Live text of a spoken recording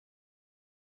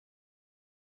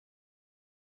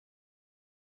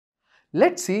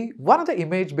Let's see one of the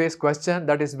image-based question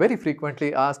that is very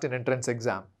frequently asked in entrance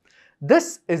exam.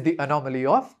 This is the anomaly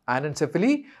of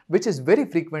anencephaly, which is very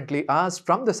frequently asked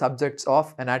from the subjects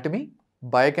of anatomy,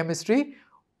 biochemistry,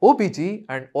 OBG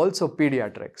and also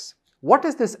pediatrics. What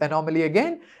is this anomaly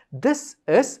again? This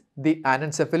is the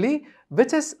anencephaly,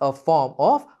 which is a form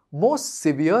of most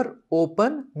severe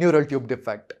open neural tube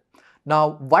defect.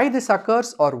 Now, why this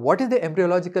occurs or what is the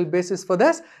embryological basis for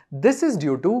this? This is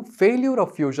due to failure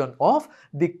of fusion of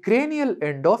the cranial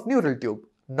end of neural tube.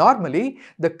 Normally,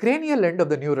 the cranial end of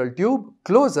the neural tube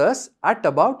closes at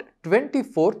about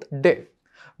 24th day.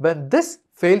 When this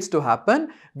fails to happen,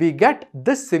 we get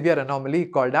this severe anomaly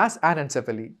called as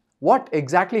anencephaly. What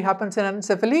exactly happens in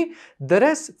anencephaly? There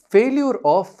is failure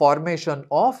of formation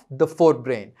of the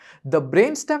forebrain. The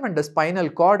brainstem and the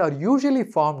spinal cord are usually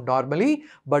formed normally,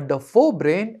 but the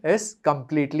forebrain is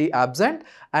completely absent,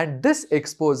 and this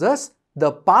exposes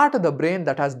the part of the brain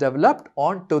that has developed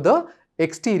onto the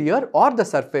exterior or the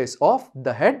surface of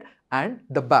the head and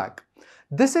the back.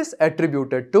 This is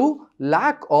attributed to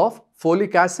lack of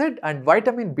folic acid and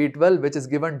vitamin B12, which is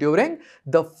given during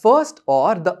the first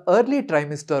or the early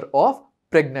trimester of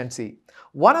pregnancy.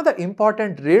 One of the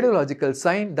important radiological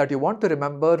sign that you want to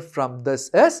remember from this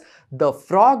is the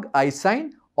frog eye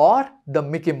sign or the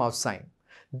Mickey Mouse sign.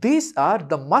 These are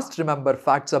the must remember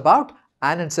facts about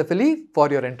anencephaly for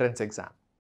your entrance exam.